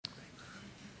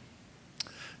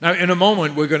Now, in a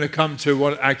moment, we're going to come to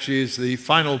what actually is the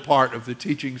final part of the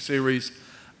teaching series,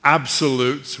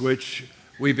 Absolutes, which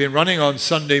we've been running on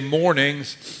Sunday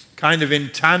mornings, kind of in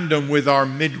tandem with our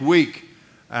midweek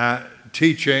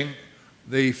teaching,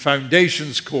 the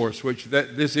Foundations course, which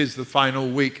this is the final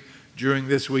week during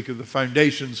this week of the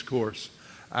Foundations course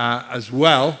as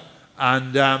well.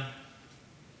 And a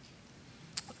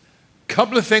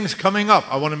couple of things coming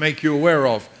up I want to make you aware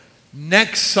of.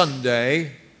 Next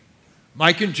Sunday,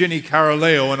 Mike and Ginny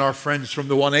Caroleo and our friends from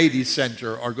the 180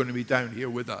 Center are going to be down here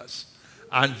with us.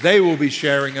 And they will be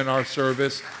sharing in our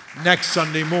service next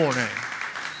Sunday morning.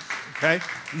 Okay?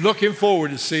 Looking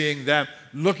forward to seeing them.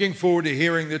 Looking forward to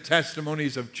hearing the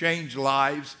testimonies of changed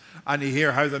lives and to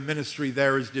hear how the ministry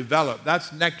there is developed.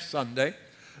 That's next Sunday.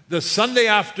 The Sunday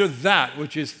after that,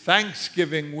 which is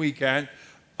Thanksgiving weekend,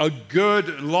 a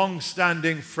good,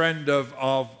 long-standing friend of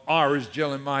ours,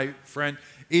 Jill and my friend,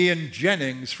 Ian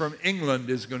Jennings from England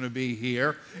is going to be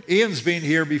here. Ian's been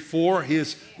here before. He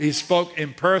spoke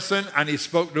in person and he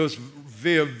spoke to us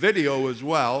via video as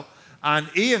well. And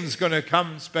Ian's going to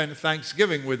come and spend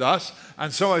Thanksgiving with us.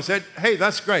 And so I said, hey,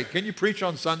 that's great. Can you preach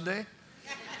on Sunday?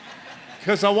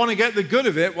 Because I want to get the good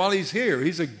of it while he's here.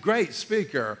 He's a great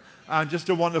speaker and just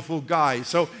a wonderful guy.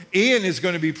 So Ian is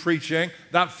going to be preaching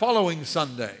that following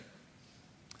Sunday.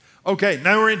 Okay,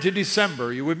 now we're into December.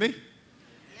 Are you with me?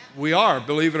 We are,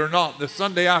 believe it or not. The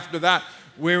Sunday after that,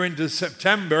 we're into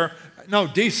December.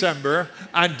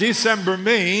 And December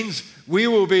means we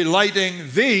will be lighting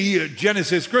the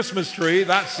Genesis Christmas tree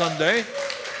that Sunday.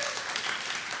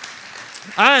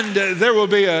 And there will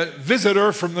be a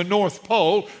visitor from the North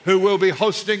Pole who will be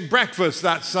hosting breakfast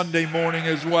that Sunday morning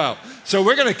as well. So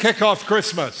we're going to kick off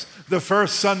Christmas the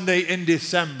first Sunday in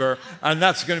December, and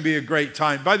that's going to be a great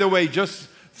time. By the way, just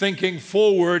thinking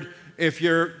forward, if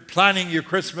you're planning your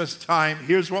Christmas time,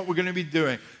 here's what we're going to be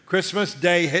doing. Christmas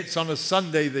Day hits on a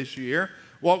Sunday this year.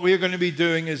 What we're going to be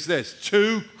doing is this: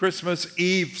 2 Christmas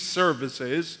Eve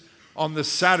services on the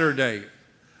Saturday.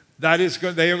 They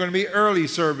are going to be early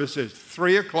services,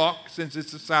 3 o'clock since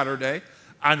it's a Saturday,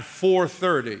 and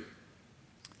 4:30.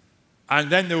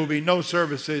 And then there will be no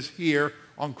services here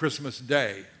on Christmas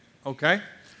Day. Okay?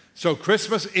 So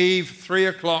Christmas Eve, 3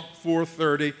 o'clock,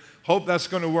 4:30. Hope that's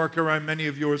going to work around many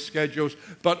of your schedules.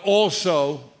 But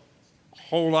also,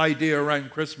 whole idea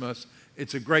around Christmas,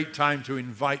 it's a great time to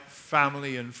invite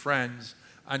family and friends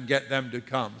and get them to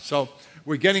come. So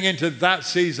we're getting into that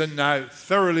season now,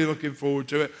 thoroughly looking forward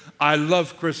to it. I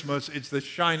love Christmas. It's the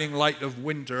shining light of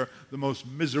winter, the most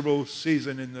miserable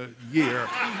season in the year.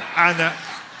 And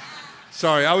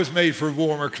sorry, I was made for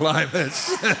warmer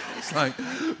climates.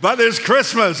 But there's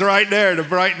Christmas right there to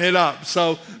brighten it up.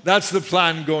 So that's the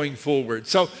plan going forward.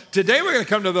 So today we're going to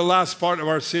come to the last part of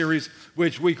our series,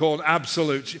 which we called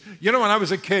Absolutes. You know, when I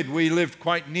was a kid, we lived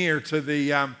quite near to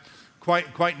the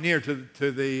quite near to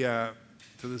the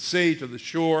sea, to the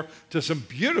shore, to some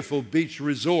beautiful beach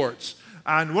resorts.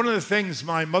 And one of the things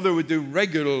my mother would do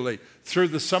regularly through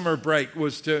the summer break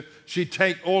was she'd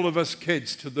take all of us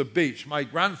kids to the beach. My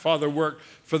grandfather worked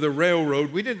for the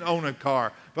railroad. We didn't own a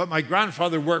car, but my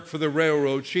grandfather worked for the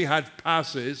railroad. She had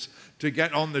passes to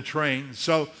get on the train.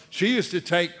 So she used to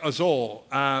take us all,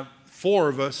 4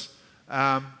 of us,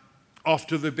 off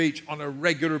to the beach on a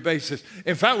regular basis.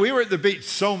 In fact, we were at the beach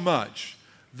so much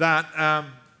that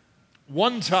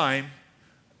one time,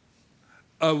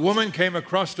 a woman came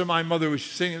across to my mother who was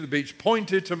sitting at the beach,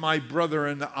 pointed to my brother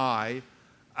and I,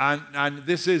 and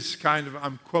this is kind of,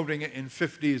 I'm quoting it in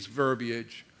 50s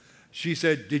verbiage. She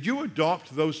said, "Did you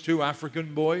adopt those 2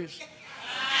 African boys?"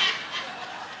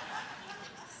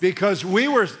 Because we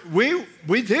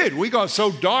did. We got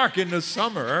so dark in the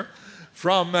summer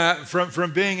from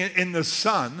being in the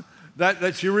sun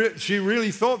that she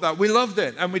really thought that. We loved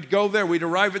it, and we'd go there. We'd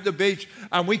arrive at the beach,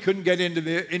 and we couldn't get into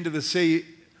the sea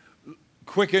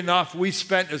quick enough. We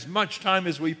spent as much time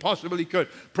as we possibly could,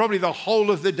 probably the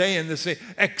whole of the day in the sea,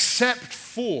 except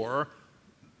for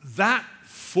that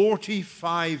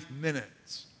 45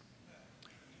 minutes.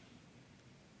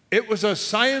 It was a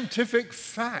scientific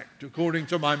fact, according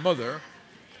to my mother,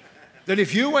 that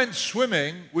if you went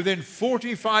swimming within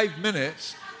 45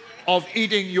 minutes of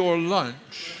eating your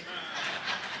lunch,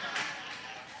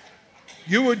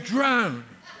 you would drown.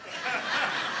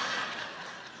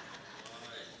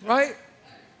 Right?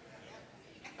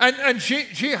 And she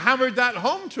hammered that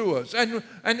home to us. And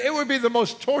it would be the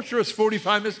most torturous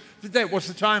 45 minutes of the day. What's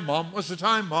the time, Mom? What's the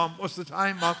time, Mom? What's the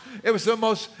time, Mom? It was the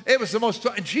most,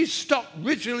 and she stuck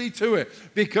rigidly to it,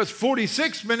 because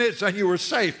 46 minutes and you were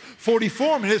safe.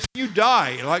 44 minutes, you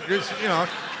die. Like this, you know.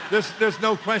 There's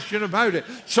no question about it.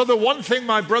 So the one thing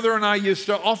my brother and I used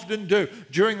to often do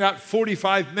during that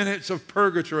 45 minutes of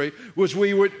purgatory was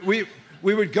we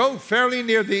would go fairly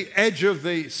near the edge of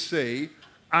the sea,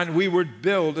 and we would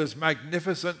build as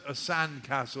magnificent a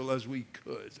sandcastle as we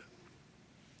could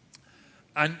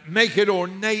and make it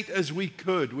ornate as we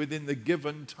could within the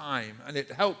given time. And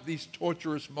it helped these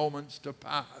torturous moments to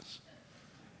pass.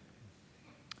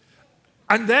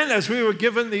 And then as we were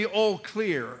given the all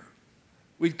clear,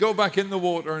 we'd go back in the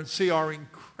water and see our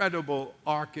incredible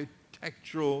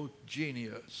architectural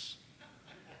genius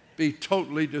be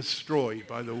totally destroyed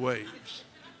by the waves.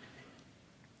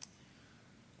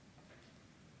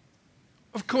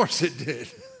 Of course it did.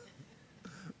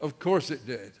 Of course it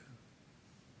did.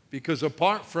 Because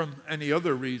apart from any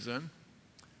other reason,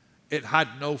 it had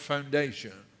no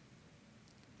foundation.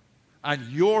 And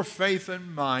your faith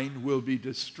and mine will be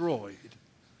destroyed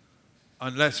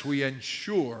unless we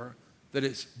ensure that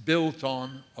it's built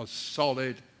on a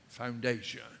solid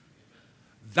foundation.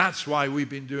 That's why we've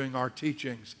been doing our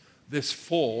teachings this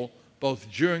fall, both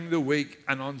during the week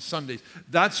and on Sundays.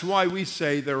 That's why we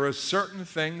say there are certain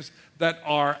things that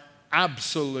are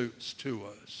absolutes to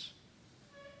us.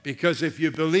 Because if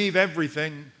you believe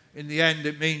everything, in the end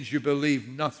it means you believe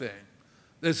nothing.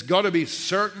 There's got to be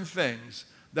certain things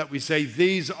that we say,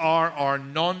 these are our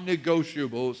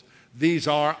non-negotiables, these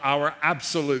are our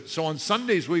absolutes. So on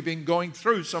Sundays we've been going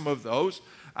through some of those,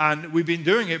 and we've been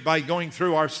doing it by going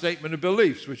through our statement of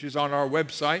beliefs, which is on our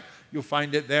website. You'll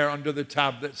find it there under the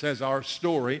tab that says Our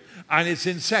Story, and it's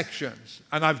in sections.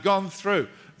 And I've gone through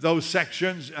those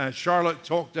sections. Charlotte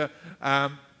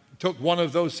took one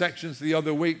of those sections the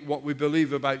other week, what we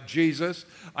believe about Jesus.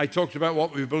 I talked about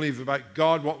what we believe about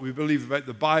God, what we believe about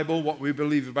the Bible, what we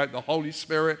believe about the Holy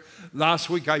Spirit. Last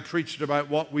week I preached about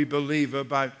what we believe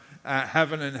about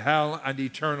heaven and hell and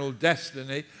eternal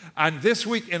destiny. And this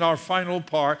week in our final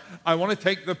part, I want to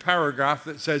take the paragraph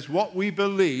that says what we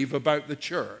believe about the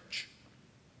church.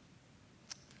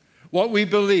 What we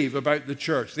believe about the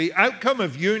church. The outcome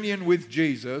of union with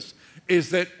Jesus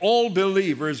is that all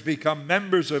believers become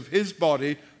members of his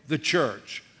body, the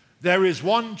church. There is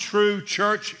one true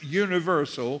church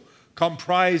universal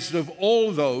comprised of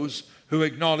all those who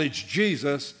acknowledge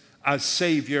Jesus as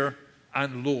Savior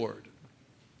and Lord.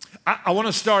 I want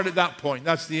to start at that point.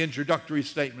 That's the introductory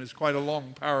statement. It's quite a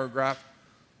long paragraph.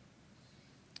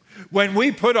 When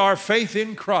we put our faith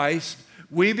in Christ,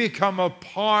 we become a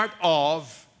part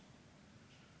of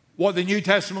what the New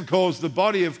Testament calls the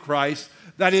body of Christ.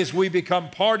 That is, we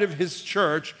become part of his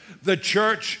church, the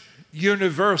church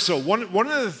universal. One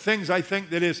of the things I think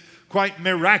that is quite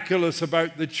miraculous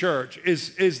about the church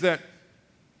is that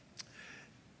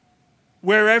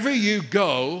wherever you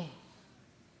go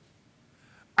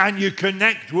and you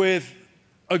connect with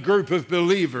a group of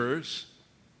believers,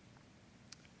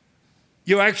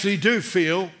 you actually do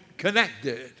feel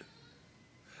connected.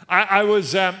 I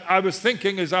was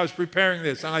thinking as I was preparing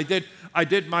this, and I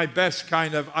did my best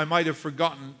I might have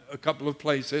forgotten a couple of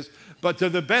places, but to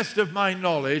the best of my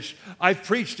knowledge, I've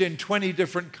preached in 20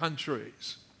 different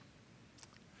countries.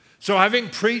 So having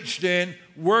preached in,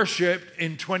 worshiped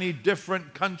in 20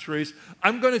 different countries,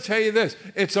 I'm going to tell you this,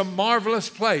 it's a marvelous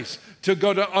place to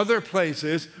go to other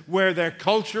places where their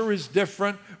culture is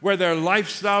different, where their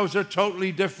lifestyles are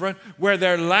totally different, where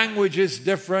their language is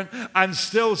different, and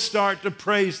still start to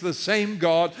praise the same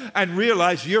God and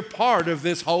realize you're part of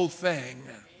this whole thing.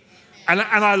 And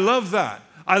I love that.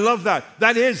 I love that.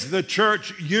 That is the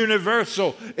church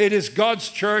universal. It is God's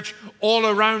church all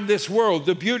around this world.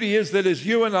 The beauty is that as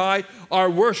you and I are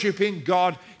worshiping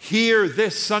God here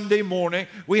this Sunday morning,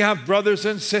 we have brothers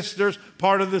and sisters,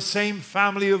 part of the same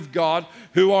family of God,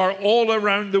 who are all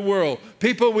around the world.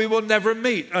 People we will never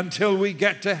meet until we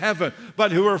get to heaven,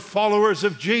 but who are followers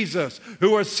of Jesus,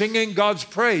 who are singing God's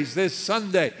praise this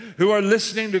Sunday, who are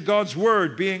listening to God's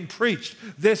word being preached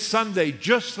this Sunday,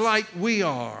 just like we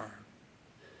are.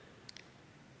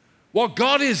 What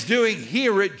God is doing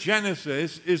here at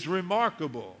Genesis is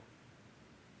remarkable.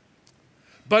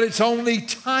 But it's only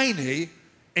tiny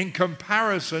in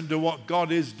comparison to what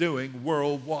God is doing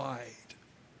worldwide.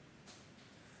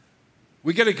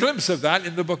 We get a glimpse of that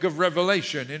in the book of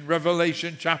Revelation, in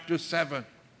Revelation chapter 7.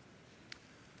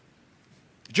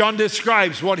 John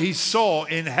describes what he saw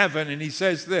in heaven, and he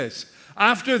says this,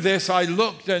 "After this I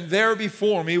looked, and there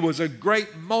before me was a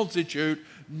great multitude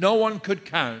no one could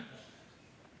count."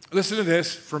 Listen to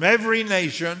this, "from every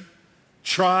nation,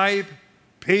 tribe,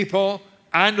 people,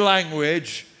 and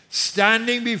language,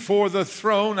 standing before the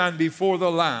throne and before the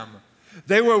Lamb.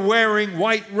 They were wearing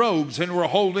white robes and were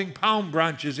holding palm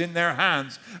branches in their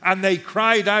hands. And they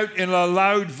cried out in a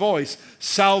loud voice,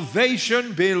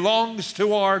 "Salvation belongs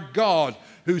to our God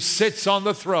who sits on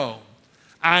the throne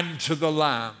and to the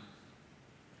Lamb."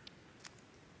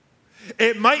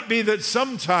 It might be that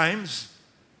sometimes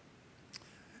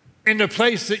in the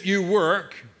place that you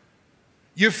work,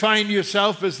 you find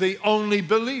yourself as the only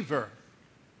believer.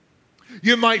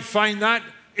 You might find that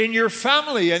in your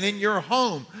family and in your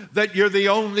home, that you're the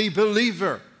only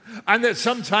believer. And that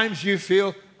sometimes you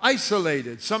feel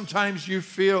isolated. Sometimes you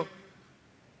feel,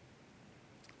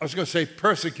 I was going to say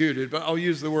persecuted, but I'll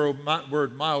use the word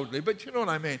mildly. But you know what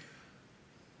I mean.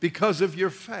 Because of your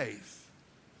faith.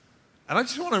 And I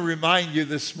just want to remind you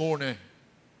this morning,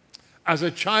 as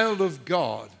a child of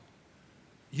God,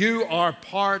 you are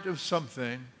part of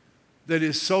something that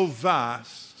is so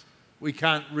vast we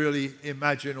can't really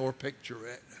imagine or picture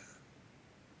it.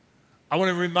 I want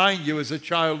to remind you, as a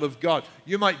child of God,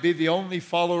 you might be the only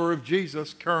follower of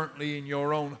Jesus currently in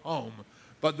your own home,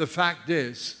 but the fact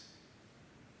is,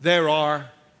 there are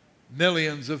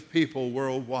millions of people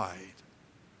worldwide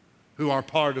who are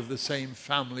part of the same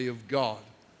family of God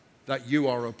that you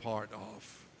are a part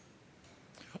of.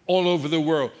 All over the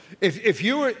world. If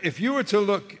you were to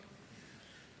look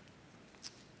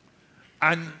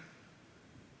and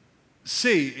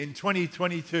see in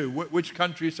 2022 which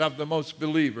countries have the most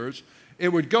believers, it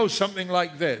would go something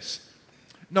like this.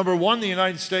 Number 1, the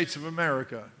United States of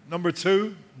America. Number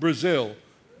 2, Brazil.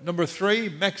 Number 3,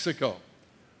 Mexico.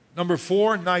 Number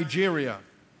 4, Nigeria.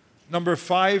 Number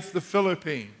 5, the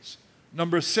Philippines.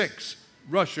 Number 6,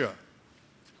 Russia.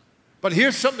 But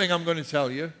here's something I'm going to tell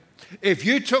you. If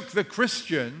you took the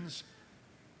Christians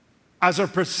as a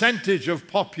percentage of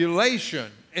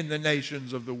population in the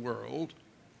nations of the world,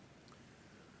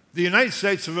 the United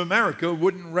States of America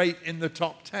wouldn't rate in the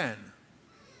top 10.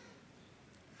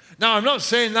 Now, I'm not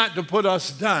saying that to put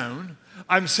us down.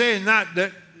 I'm saying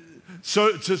that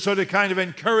so to kind of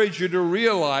encourage you to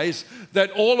realize that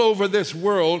all over this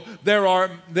world, there are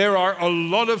a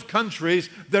lot of countries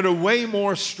that are way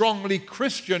more strongly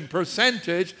Christian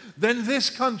percentage than this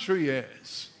country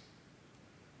is.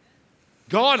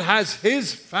 God has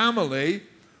His family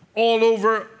all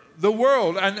over the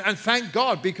world, and thank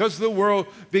God, because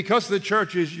the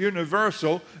church is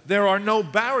universal, there are no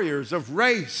barriers of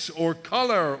race or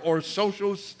color or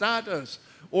social status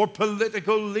or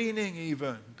political leaning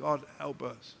even. God help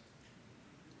us.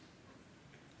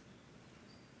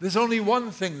 There's only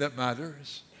one thing that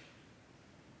matters,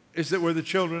 is that we're the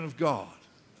children of God.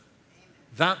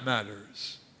 That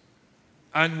matters.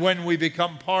 And when we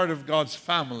become part of God's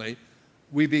family,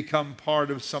 we become part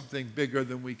of something bigger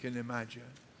than we can imagine.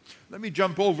 Let me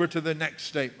jump over to the next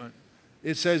statement.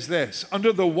 It says this: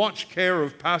 under the watch care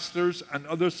of pastors and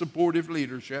other supportive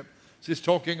leadership, this is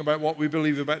talking about what we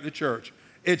believe about the church,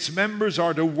 its members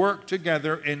are to work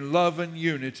together in love and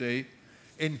unity,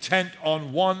 intent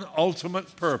on one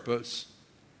ultimate purpose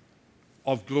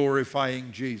of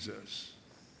glorifying Jesus.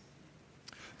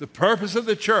 The purpose of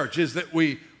the church is that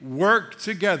we work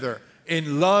together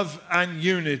in love and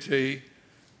unity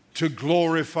to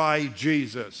glorify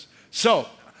Jesus. So,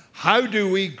 how do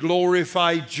we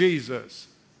glorify Jesus?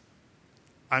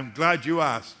 I'm glad you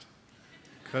asked,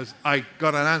 because I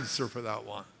got an answer for that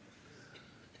one.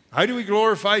 How do we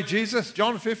glorify Jesus?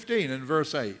 John 15 and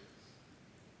verse 8.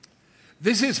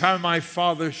 This is how my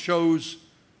Father shows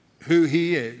who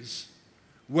He is.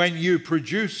 When you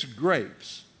produce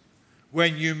grapes,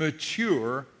 when you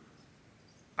mature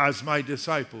as my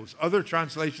disciples. Other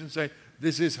translations say,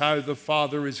 this is how the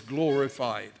Father is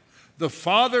glorified. The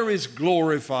Father is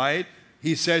glorified.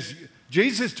 He says,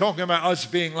 Jesus is talking about us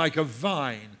being like a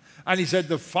vine. And He said,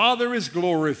 the Father is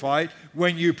glorified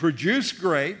when you produce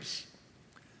grapes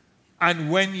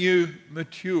and when you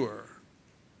mature.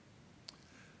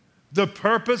 The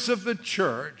purpose of the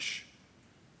church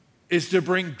is to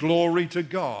bring glory to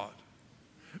God.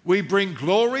 We bring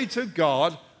glory to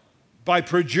God by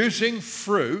producing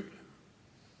fruit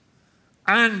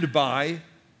and by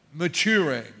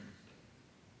maturing.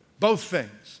 Both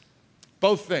things.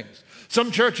 Both things. Some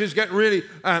churches get really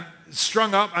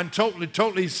strung up and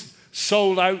totally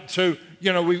sold out to,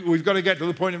 we've got to get to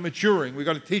the point of maturing. We've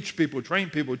got to teach people, train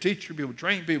people, teach people,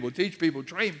 train people, teach people,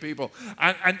 train people.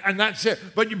 And that's it.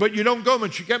 But you don't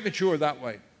get mature that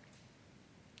way.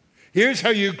 Here's how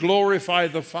you glorify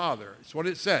the Father. It's what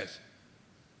it says.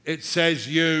 It says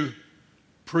you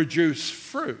produce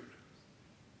fruit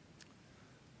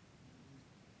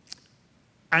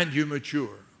and you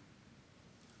mature.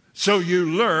 So you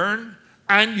learn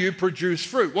and you produce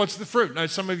fruit. What's the fruit? Now,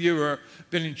 some of you who have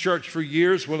been in church for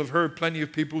years will have heard plenty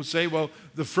of people say, well,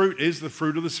 the fruit is the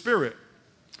fruit of the Spirit.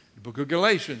 The book of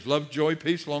Galatians, love, joy,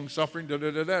 peace, long-suffering,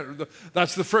 da-da-da-da.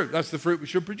 That's the fruit. That's the fruit we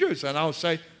should produce. And I'll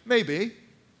say, maybe.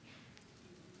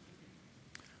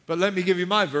 But let me give you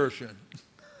my version.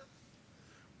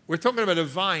 We're talking about a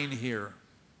vine here.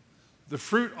 The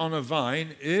fruit on a vine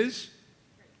is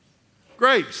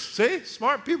grapes. See?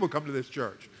 Smart people come to this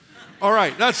church. All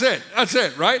right, that's it. That's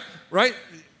it, right? Right?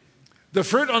 The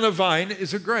fruit on a vine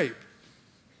is a grape.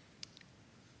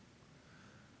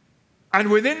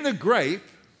 And within the grape,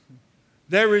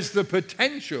 there is the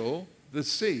potential, the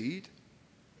seed,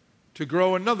 to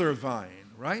grow another vine,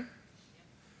 right?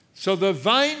 So the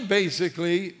vine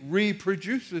basically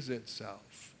reproduces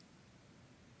itself.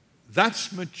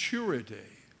 That's maturity.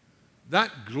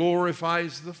 That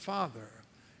glorifies the Father.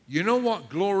 You know what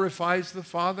glorifies the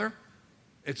Father?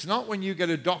 It's not when you get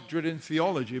a doctorate in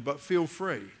theology, but feel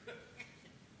free.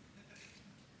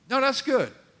 No, that's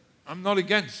good. I'm not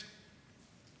against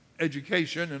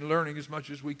education and learning as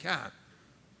much as we can.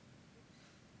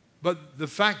 But the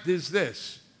fact is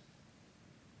this.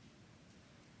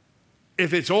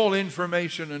 If it's all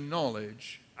information and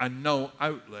knowledge and no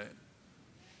outlet,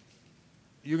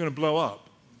 you're going to blow up.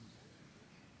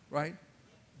 Right?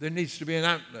 There needs to be an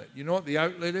outlet. You know what the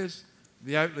outlet is?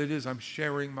 The outlet is I'm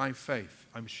sharing my faith.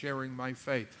 I'm sharing my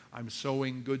faith. I'm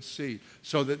sowing good seed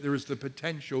so that there is the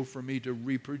potential for me to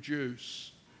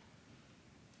reproduce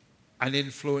and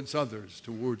influence others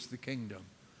towards the kingdom.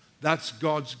 That's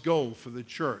God's goal for the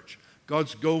church.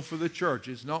 God's goal for the church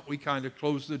is not we kind of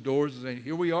close the doors and say,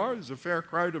 here we are, there's a fair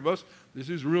crowd of us. This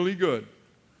is really good.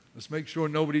 Let's make sure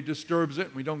nobody disturbs it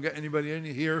and we don't get anybody in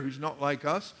here who's not like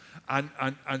us. And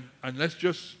let's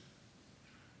just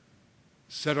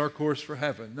set our course for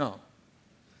heaven. No.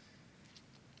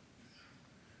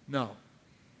 No.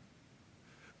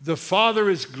 The Father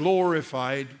is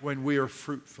glorified when we are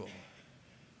fruitful.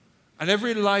 And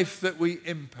every life that we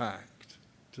impact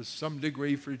to some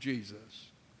degree for Jesus,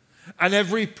 and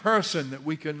every person that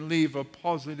we can leave a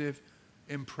positive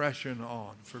impression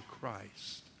on for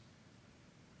Christ,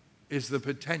 is the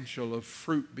potential of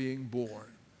fruit being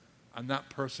born and that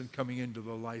person coming into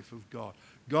the life of God.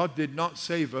 God did not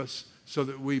save us so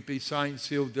that we be signed,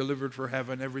 sealed, delivered for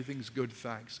heaven. Everything's good,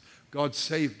 thanks. God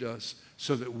saved us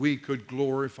so that we could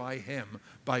glorify Him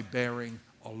by bearing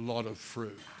a lot of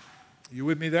fruit. Are you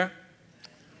with me there?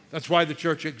 That's why the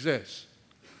church exists.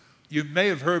 You may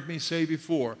have heard me say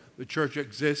before, the church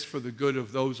exists for the good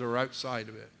of those who are outside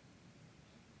of it.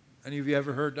 Any of you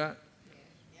ever heard that?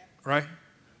 Right?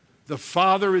 The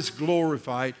Father is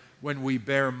glorified when we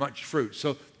bear much fruit.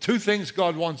 So two things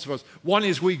God wants of us. One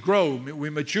is we grow, we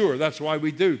mature. That's why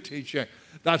we do teaching.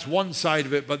 That's one side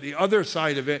of it. But the other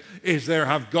side of it is there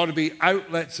have got to be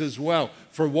outlets as well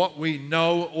for what we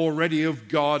know already of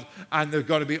God. And there have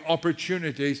got to be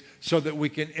opportunities so that we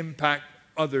can impact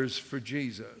others for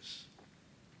Jesus.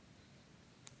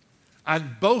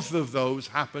 And both of those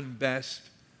happen best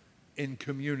in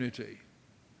community.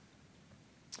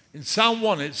 In Psalm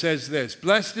 1 it says this,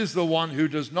 blessed is the one who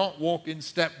does not walk in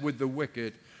step with the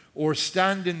wicked, or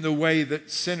stand in the way that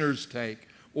sinners take,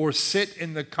 or sit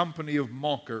in the company of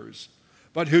mockers,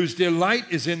 but whose delight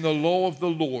is in the law of the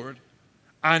Lord,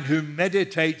 and who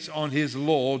meditates on His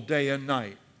law day and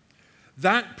night.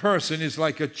 That person is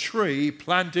like a tree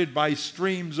planted by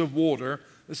streams of water,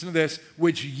 listen to this,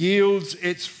 which yields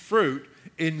its fruit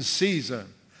in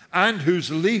season, and whose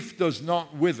leaf does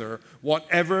not wither.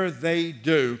 Whatever they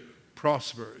do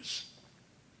prospers.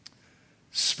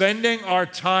 Spending our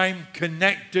time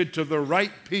connected to the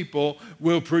right people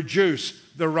will produce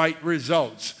the right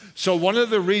results. So one of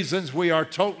the reasons we are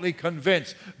totally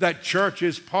convinced that church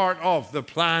is part of the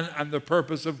plan and the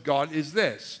purpose of God is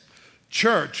this.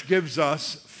 Church gives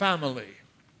us family.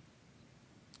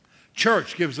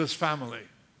 Church gives us family.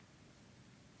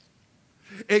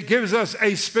 It gives us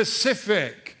a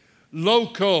specific,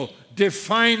 local,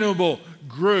 definable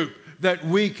group that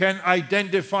we can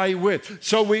identify with.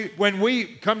 So when we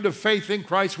come to faith in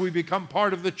Christ, we become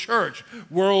part of the church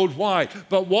worldwide.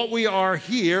 But what we are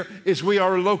here is we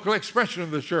are a local expression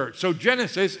of the church. So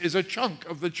Genesis is a chunk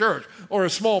of the church or a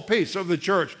small piece of the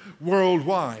church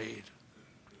worldwide.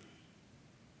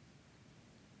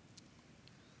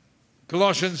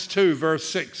 Colossians 2 verse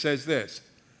 6 says this,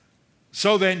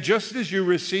 so then just as you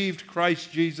received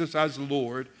Christ Jesus as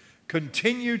Lord,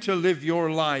 continue to live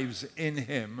your lives in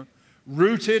Him,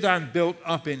 rooted and built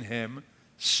up in Him,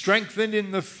 strengthened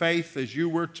in the faith as you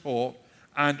were taught,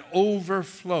 and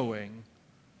overflowing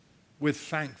with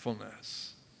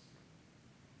thankfulness.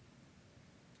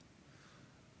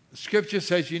 The Scripture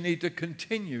says you need to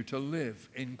continue to live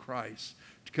in Christ,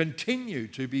 to continue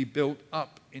to be built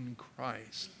up in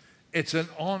Christ. It's an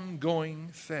ongoing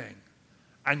thing.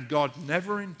 And God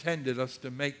never intended us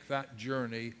to make that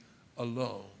journey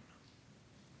alone.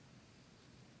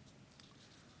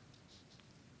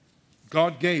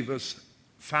 God gave us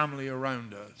family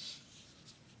around us,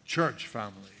 church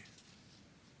family.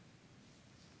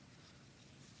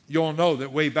 You all know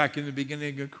that way back in the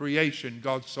beginning of creation,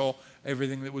 God saw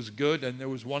everything that was good, and there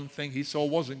was one thing he saw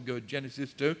wasn't good.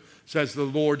 Genesis 2 says the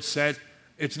Lord said,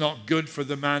 it's not good for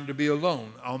the man to be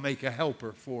alone. I'll make a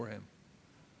helper for him.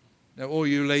 Now, all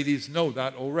you ladies know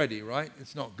that already, right?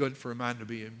 It's not good for a man to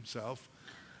be himself.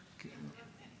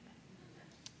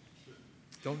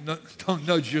 Don't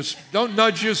nudge your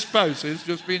spouses.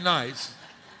 Just be nice.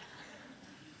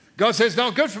 God says,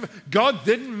 not good for me. God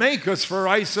didn't make us for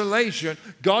isolation.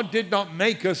 God did not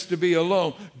make us to be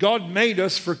alone. God made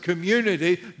us for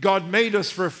community. God made us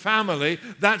for family.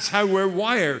 That's how we're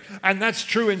wired. And that's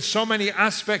true in so many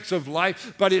aspects of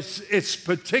life, but it's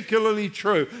particularly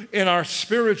true in our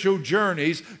spiritual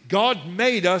journeys. God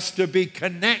made us to be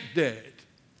connected.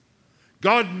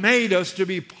 God made us to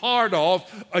be part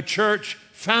of a church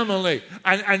family.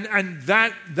 And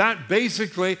that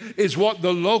basically is what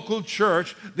the local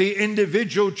church, the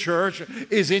individual church,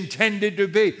 is intended to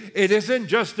be. It isn't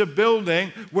just a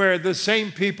building where the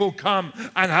same people come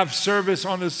and have service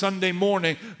on a Sunday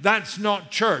morning. That's not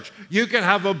church. You can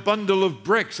have a bundle of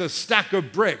bricks, a stack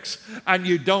of bricks, and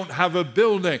you don't have a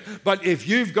building. But if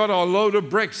you've got a load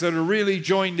of bricks that are really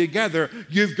joined together,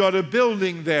 you've got a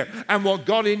building there. And what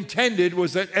God intended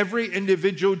was that every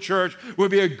individual church would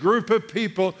be a group of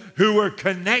people who were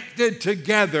connected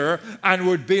together and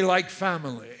would be like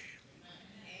family.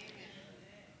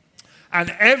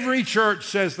 And every church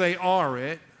says they are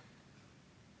it,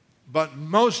 but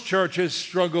most churches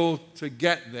struggle to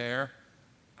get there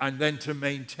and then to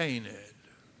maintain it.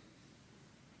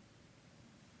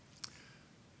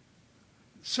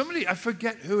 Somebody, I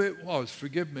forget who it was,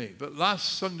 forgive me, but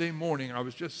last Sunday morning I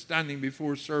was just standing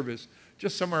before service,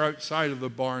 just somewhere outside of the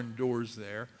barn doors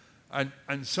there,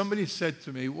 and somebody said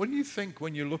to me, what do you think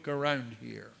when you look around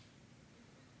here?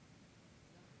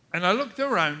 And I looked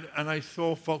around and I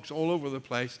saw folks all over the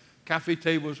place. Cafe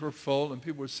tables were full and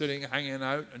people were sitting, hanging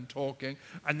out and talking.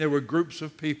 And there were groups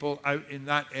of people out in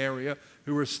that area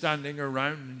who were standing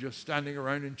around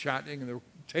and chatting. And there were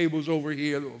tables over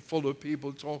here that were full of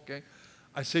people talking.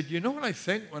 I said, you know what I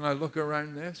think when I look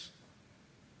around this?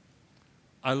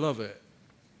 I love it.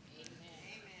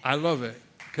 I love it.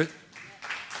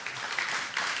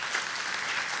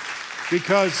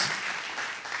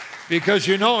 Because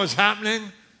you know what's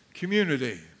happening?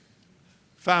 Community.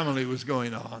 Family was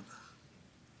going on.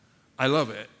 I love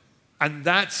it. And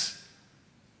that's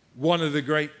one of the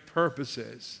great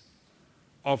purposes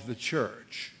of the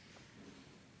church.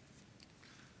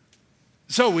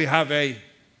 So we have a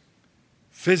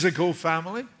physical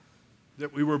family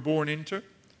that we were born into,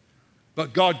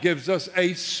 but God gives us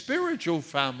a spiritual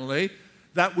family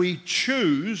that we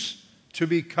choose to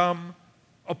become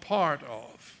a part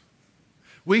of.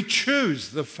 We choose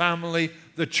the family,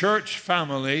 the church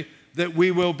family that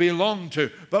we will belong to.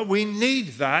 But we need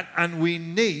that, and we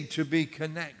need to be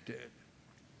connected.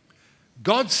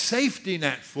 God's safety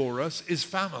net for us is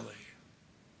family.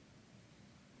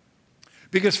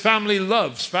 Because family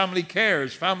loves, family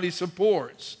cares, family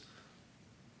supports.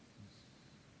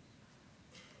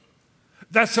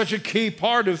 That's such a key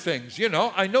part of things.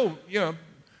 I know,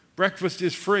 breakfast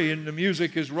is free and the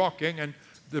music is rocking and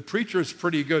the preacher is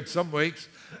pretty good some weeks.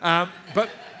 But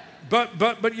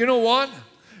you know what?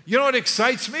 You know what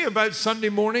excites me about Sunday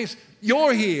mornings?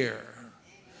 You're here.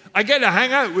 I get to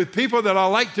hang out with people that I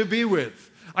like to be with.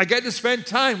 I get to spend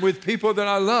time with people that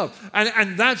I love.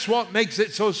 And that's what makes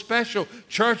it so special.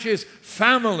 Church is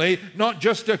family, not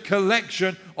just a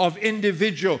collection of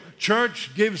individual.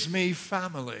 Church gives me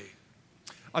family.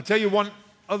 I'll tell you one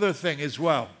other thing as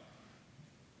well.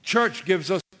 Church gives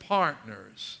us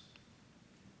partners.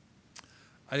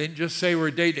 I didn't just say we're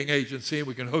a dating agency and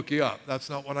we can hook you up. That's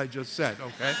not what I just said,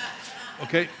 okay?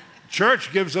 Okay?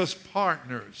 Church gives us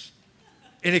partners.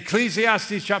 In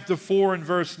Ecclesiastes chapter 4 and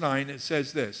verse 9, it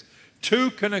says this: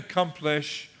 2 can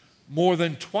accomplish more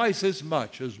than twice as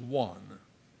much as one,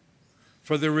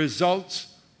 for the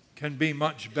results can be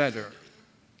much better.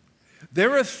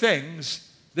 There are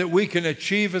things that we can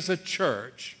achieve as a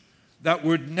church that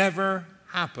would never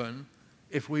happen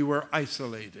if we were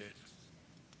isolated.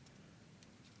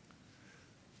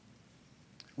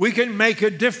 We can make a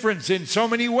difference in so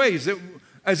many ways that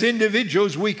as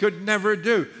individuals we could never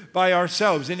do. by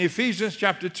ourselves. In Ephesians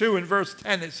chapter 2 and verse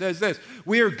 10, it says this: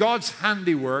 we are God's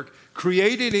handiwork,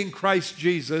 created in Christ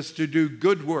Jesus to do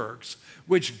good works,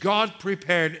 which God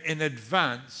prepared in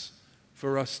advance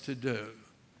for us to do.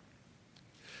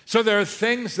 So there are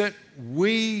things that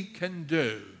we can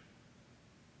do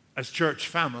as church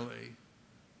family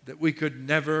that we could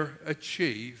never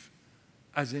achieve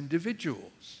as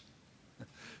individuals.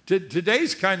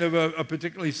 Today's kind of a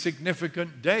particularly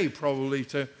significant day, probably,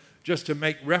 just to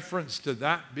make reference to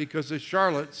that, because as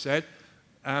Charlotte said,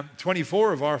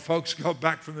 24 of our folks got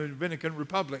back from the Dominican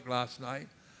Republic last night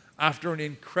after an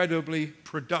incredibly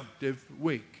productive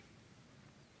week.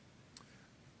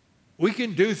 We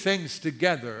can do things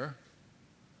together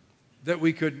that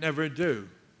we could never do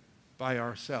by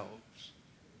ourselves.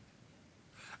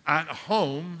 At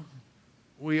home,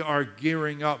 we are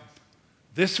gearing up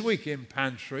this week in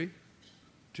Pantry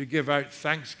to give out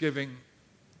Thanksgiving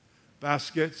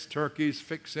baskets, turkeys,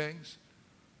 fixings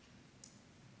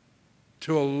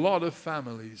to a lot of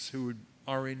families who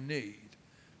are in need.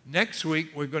 Next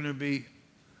week, we're going to be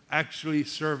actually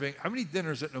serving, how many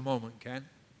dinners at the moment, Ken?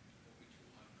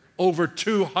 Over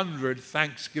 200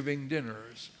 Thanksgiving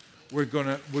dinners we're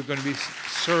going to be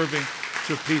serving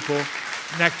to people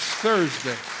next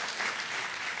Thursday.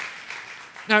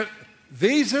 Now,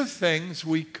 these are things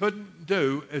we couldn't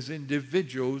do as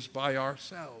individuals by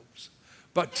ourselves,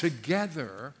 but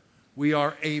together we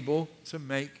are able to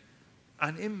make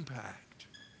an impact.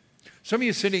 Some of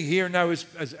you sitting here now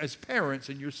as parents,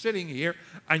 and you're sitting here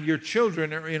and your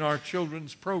children are in our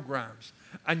children's programs.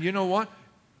 And you know what?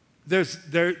 There's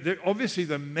obviously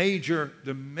the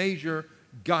major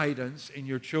guidance in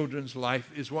your children's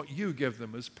life is what you give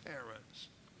them as parents.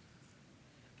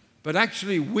 But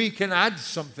actually we can add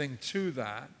something to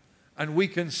that, and we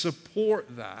can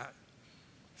support that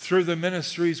through the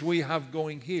ministries we have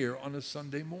going here on a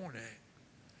Sunday morning,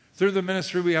 through the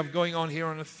ministry we have going on here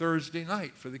on a Thursday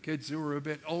night for the kids who are a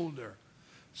bit older.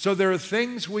 So there are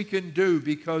things we can do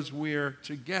because we're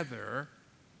together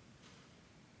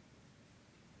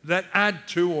that add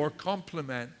to or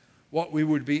complement what we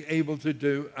would be able to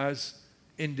do as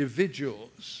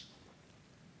individuals.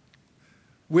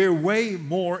 We're way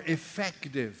more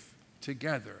effective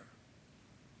together.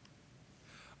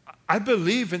 I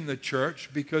believe in the church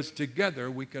because together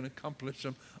we can accomplish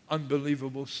some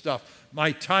unbelievable stuff.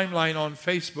 My timeline on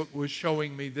Facebook was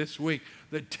showing me this week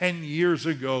that 10 years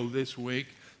ago this week,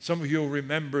 some of you will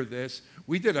remember this,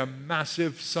 we did a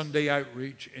massive Sunday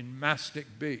outreach in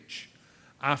Mastic Beach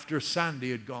after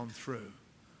Sandy had gone through.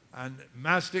 And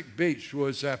Mastic Beach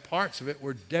was, parts of it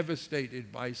were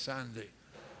devastated by Sandy.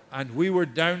 And we were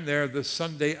down there the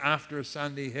Sunday after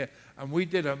Sandy hit, and we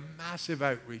did a massive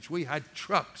outreach. We had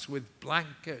trucks with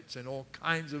blankets and all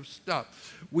kinds of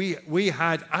stuff. We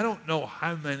had, I don't know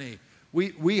how many,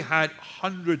 we had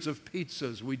hundreds of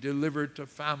pizzas we delivered to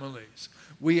families.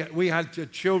 We had a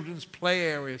children's play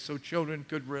area so children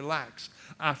could relax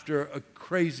after a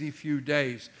crazy few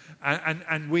days.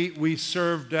 And we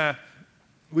served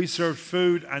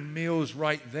food and meals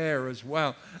right there as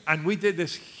well. And we did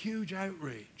this huge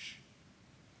outreach,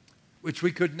 which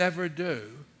we could never do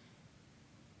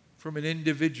from an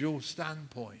individual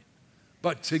standpoint.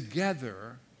 But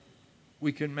together,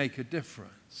 we can make a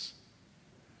difference.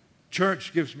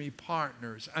 Church gives me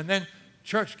partners, and then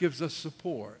church gives us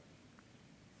support.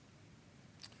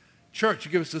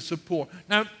 Church gives us support.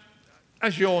 Now,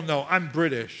 as you all know, I'm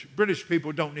British. British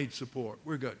people don't need support.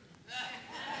 We're good.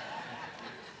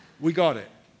 We got it.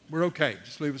 We're okay.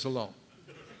 Just leave us alone.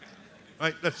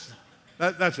 Right?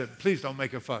 That's it. Please don't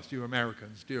make a fuss, you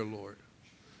Americans, dear Lord.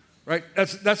 Right?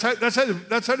 That's how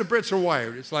the Brits are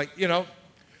wired. It's like, you know,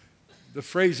 the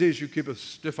phrase is you keep a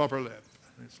stiff upper lip.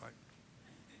 And it's like.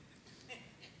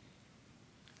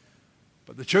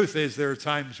 But the truth is there are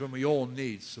times when we all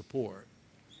need support.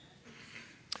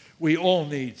 We all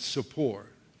need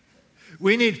support.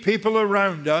 We need people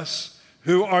around us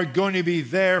who are going to be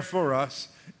there for us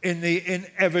in the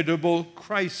inevitable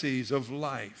crises of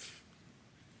life.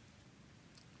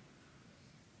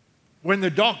 When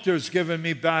the doctor's given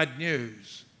me bad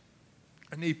news,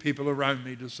 I need people around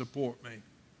me to support me.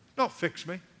 Not fix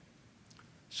me,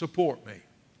 support me.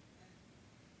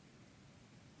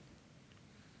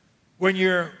 When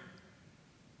you're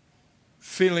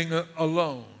feeling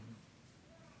alone,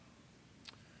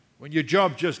 when your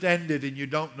job just ended and you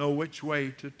don't know which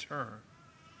way to turn,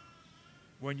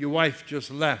 when your wife just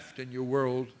left and your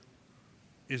world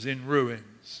is in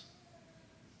ruins.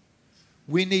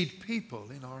 We need people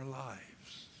in our lives.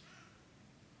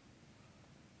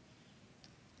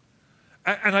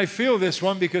 And I feel this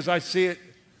one because I see it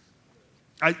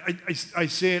I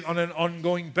see it on an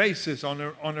ongoing basis, on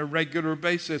a regular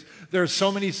basis. There are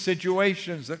so many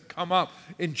situations that come up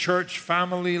in church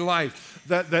family life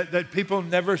that people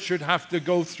never should have to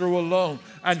go through alone.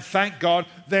 And thank God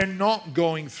they're not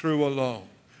going through alone.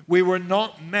 We were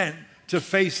not meant to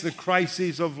face the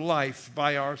crises of life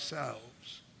by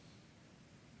ourselves.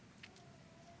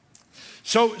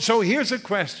 So here's a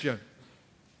question.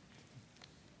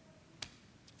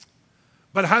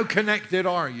 But how connected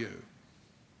are you?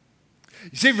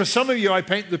 You see, for some of you, I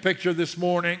paint the picture this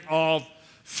morning of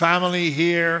family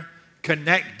here,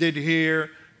 connected here,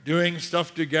 doing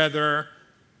stuff together.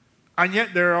 And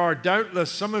yet there are doubtless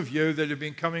some of you that have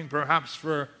been coming perhaps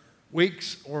for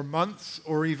weeks or months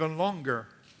or even longer.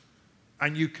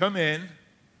 And you come in,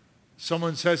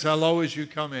 someone says hello as you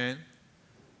come in,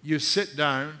 you sit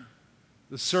down,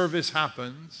 the service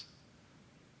happens,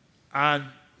 and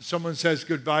someone says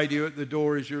goodbye to you at the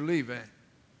door as you're leaving.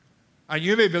 And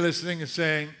you may be listening and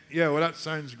saying, yeah, well, that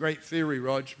sounds great theory,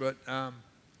 Rog, but I'm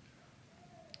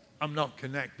not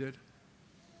connected.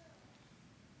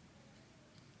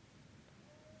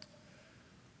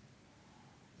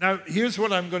 Now, here's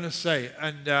what I'm going to say.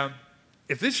 And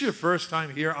if this is your first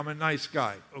time here, I'm a nice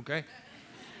guy, okay?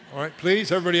 All right,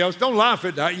 please, everybody else, don't laugh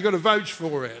at that. You've got to vouch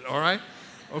for it, all right?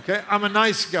 Okay, I'm a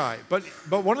nice guy. But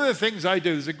one of the things I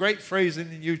do, there's a great phrase in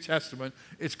the New Testament.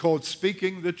 It's called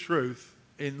speaking the truth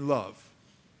in love,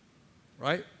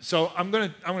 right? So I'm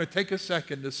going to take a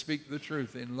second to speak the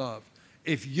truth in love.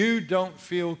 If you don't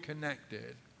feel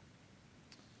connected,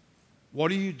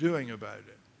 what are you doing about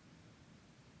it?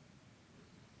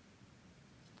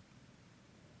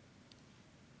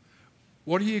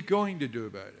 What are you going to do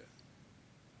about it?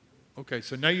 Okay,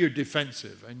 so now you're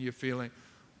defensive and you're feeling,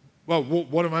 well,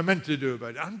 what am I meant to do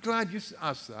about it? I'm glad you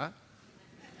asked that.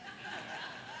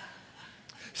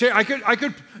 See, I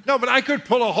could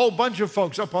pull a whole bunch of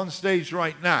folks up on stage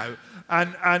right now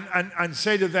and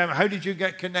say to them, how did you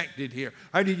get connected here?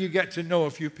 How did you get to know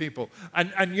a few people?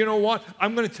 And you know what?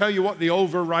 I'm going to tell you what the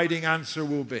overriding answer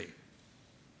will be.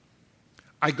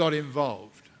 I got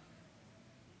involved.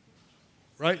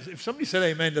 Right? If somebody said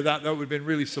amen to that, that would have been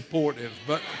really supportive.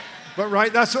 But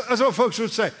right, that's what folks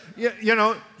would say. You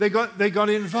know, they got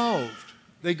involved.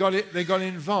 They got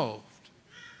involved.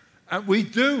 And we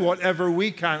do whatever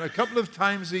we can. A couple of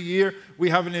times a year, we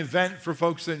have an event for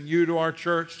folks that are new to our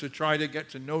church to try to get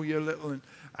to know you a little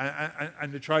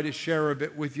and to try to share a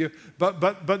bit with you. But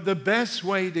the best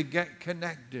way to get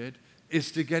connected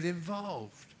is to get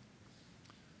involved.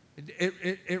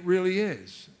 It really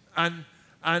is. And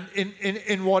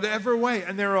in whatever way,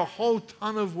 and there are a whole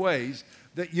ton of ways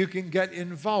that you can get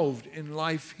involved in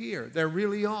life here. There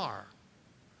really are.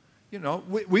 You know,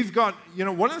 we've got, you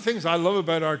know, one of the things I love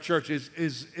about our church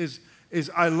is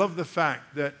I love the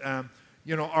fact that,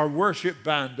 you know, our worship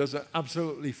band does an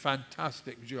absolutely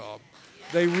fantastic job.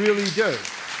 They really do.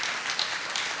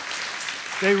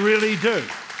 They really do.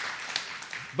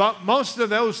 But most of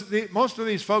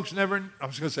these folks never, I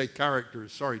was going to say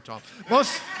characters, sorry, Tom.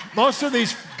 Most of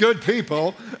these good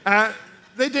people,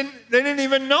 they didn't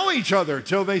even know each other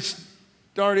till they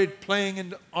started playing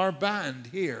in our band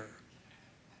here.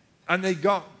 And they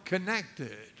got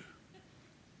connected.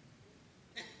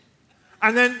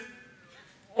 And then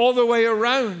all the way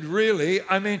around, really,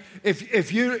 I mean,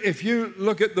 if you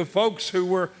look at the folks who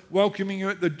were welcoming you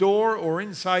at the door or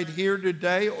inside here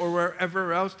today or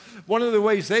wherever else, one of the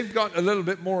ways they've got a little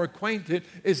bit more acquainted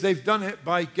is they've done it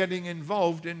by getting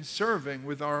involved in serving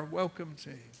with our welcome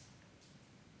team.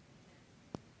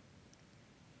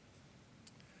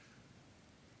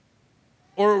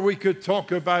 Or we could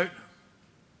talk about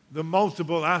the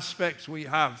multiple aspects we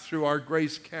have through our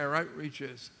Grace Care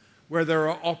outreaches, where there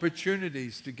are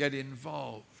opportunities to get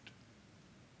involved.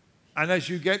 And as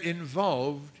you get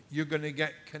involved, you're going to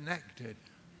get connected.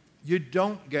 You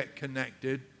don't get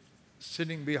connected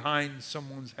sitting behind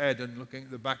someone's head and looking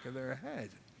at the back of their head.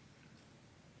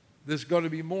 There's got to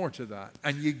be more to that.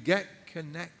 And you get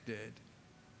connected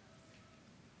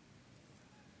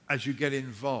as you get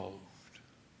involved.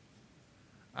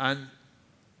 And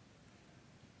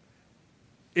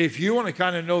if you want to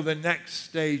kind of know the next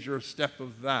stage or step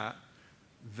of that,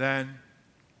 then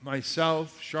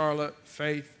myself, Charlotte,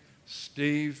 Faith,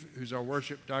 Steve, who's our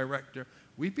worship director,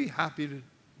 we'd be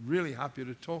really happy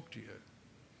to talk to you.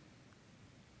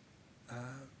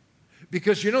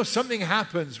 Because, you know, something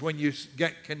happens when you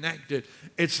get connected.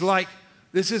 It's like,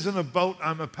 this isn't a boat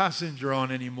I'm a passenger on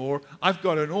anymore. I've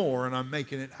got an oar and I'm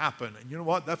making it happen. And you know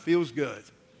what? That feels good.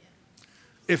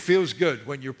 It feels good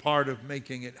when you're part of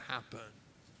making it happen.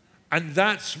 And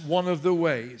that's one of the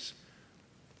ways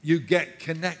you get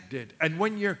connected. And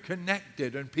when you're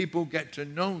connected and people get to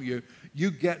know you,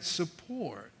 you get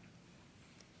support.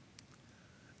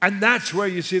 And that's where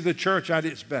you see the church at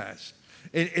its best.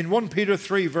 In 1 Peter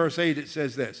 3, verse 8, it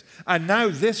says this, "And now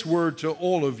this word to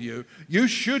all of you, you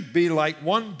should be like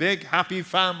one big happy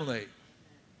family,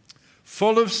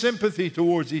 full of sympathy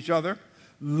towards each other,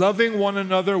 loving one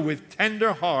another with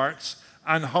tender hearts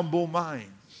and humble minds."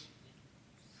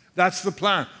 That's the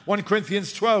plan. 1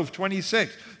 Corinthians 12,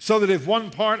 26. "So that if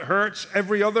one part hurts,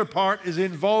 every other part is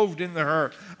involved in the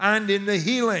hurt and in the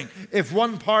healing. If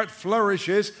one part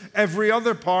flourishes, every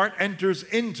other part enters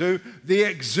into the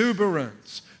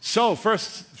exuberance." So,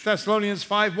 1 Thessalonians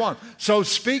 5:1. "So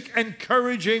speak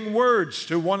encouraging words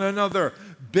to one another.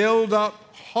 Build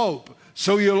up hope.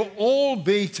 So you'll all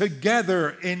be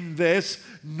together in this.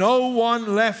 No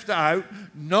one left out,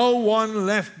 no one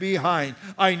left behind."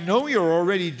 I know you're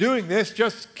already doing this.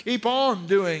 Just keep on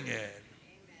doing it.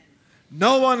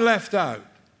 No one left out.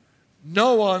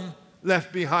 No one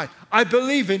left behind. I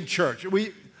believe in church.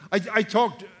 I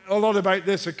talked a lot about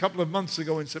this a couple of months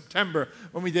ago in September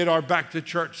when we did our Back to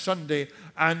Church Sunday.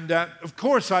 And of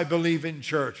course I believe in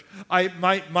church.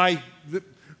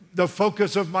 The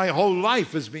focus of my whole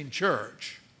life has been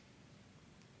church.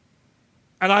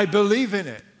 And I believe in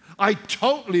it. I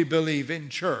totally believe in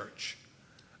church.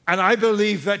 And I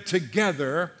believe that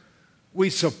together we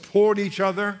support each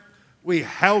other, we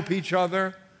help each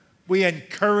other, we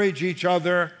encourage each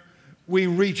other, we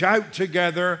reach out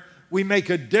together, we make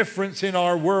a difference in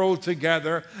our world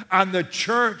together, and the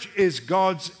church is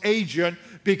God's agent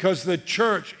because the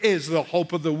church is the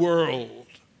hope of the world.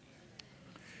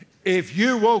 If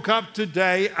you woke up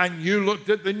today and you looked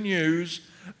at the news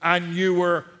and you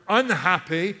were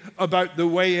unhappy about the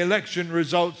way election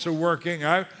results are working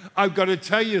out, I've got to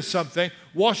tell you something.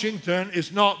 Washington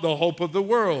is not the hope of the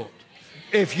world.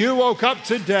 If you woke up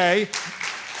today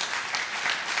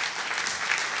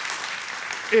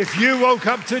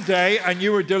and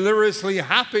you were deliriously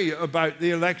happy about the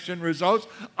election results,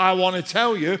 I want to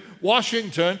tell you,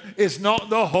 Washington is not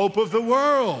the hope of the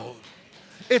world.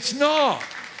 It's not.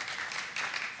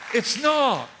 It's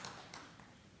not.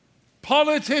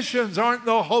 Politicians aren't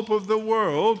the hope of the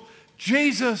world.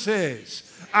 Jesus is.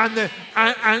 And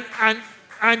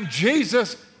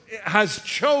Jesus has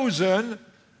chosen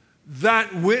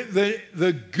that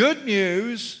the good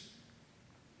news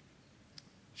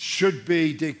should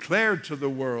be declared to the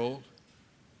world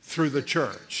through the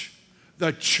church.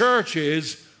 The church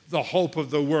is the hope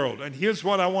of the world. And here's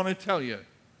what I want to tell you.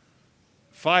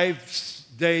 5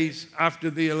 days after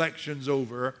the election's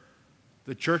over,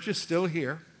 the church is still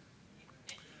here.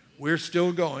 We're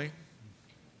still going.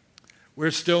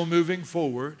 We're still moving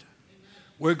forward.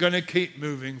 We're going to keep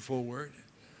moving forward.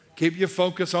 Keep your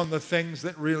focus on the things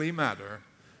that really matter.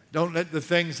 Don't let the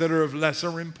things that are of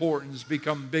lesser importance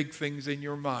become big things in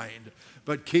your mind.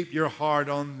 But keep your heart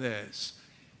on this.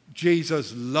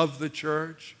 Jesus loved the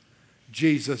church.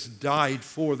 Jesus died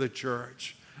for the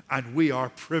church. And we are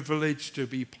privileged to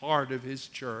be part of his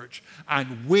church.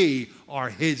 And we are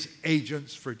his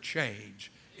agents for change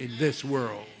in this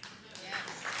world.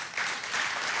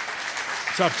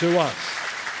 It's up to us.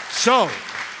 So,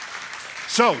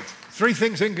 3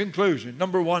 things in conclusion.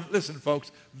 Number 1, listen,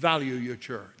 folks, value your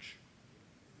church.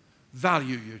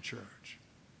 Value your church.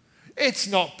 It's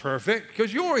not perfect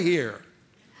because you're here.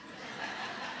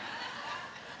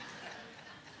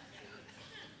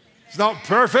 It's not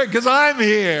perfect because I'm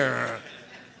here.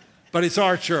 But it's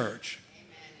our church.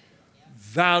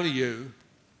 Value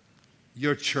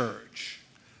your church.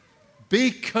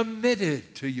 Be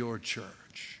committed to your church.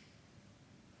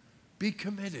 Be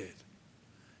committed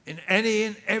in any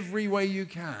and every way you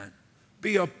can.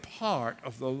 Be a part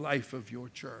of the life of your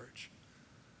church.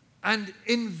 And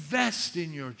invest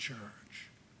in your church.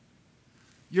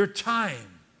 Your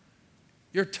time,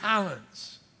 your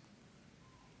talents,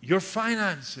 your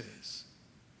finances.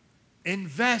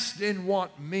 Invest in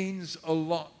what means a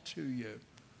lot to you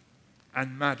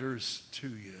and matters to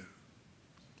you.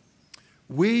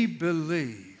 We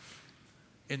believe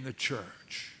in the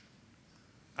church.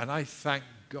 And I thank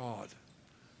God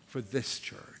for this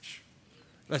church.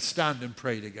 Let's stand and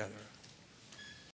pray together.